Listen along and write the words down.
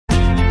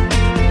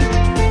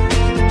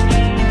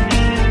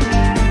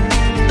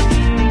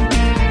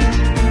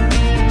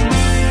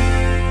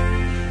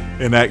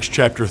In Acts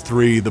chapter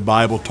 3, the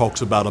Bible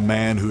talks about a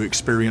man who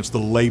experienced the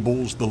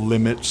labels, the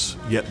limits,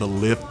 yet the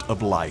lift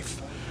of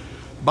life.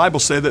 The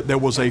Bible said that there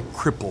was a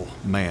crippled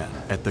man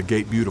at the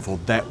Gate Beautiful.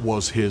 That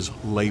was his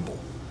label.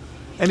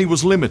 And he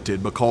was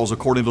limited because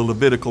according to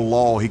Levitical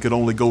law, he could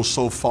only go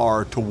so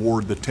far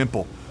toward the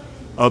temple.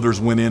 Others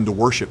went in to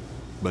worship,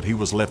 but he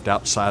was left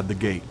outside the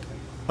gate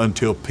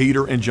until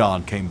Peter and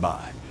John came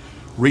by,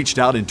 reached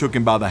out and took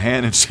him by the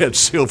hand and said,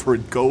 "Silver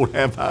and gold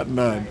have I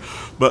none,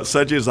 but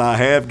such as I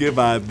have give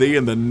I thee.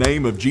 In the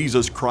name of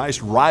Jesus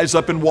Christ, rise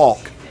up and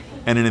walk."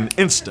 And in an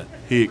instant,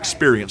 he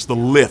experienced the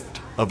lift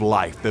of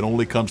life that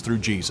only comes through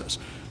Jesus.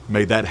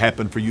 May that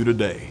happen for you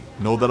today.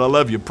 Know that I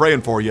love you,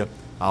 praying for you.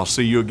 I'll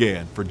see you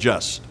again for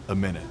just a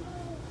minute.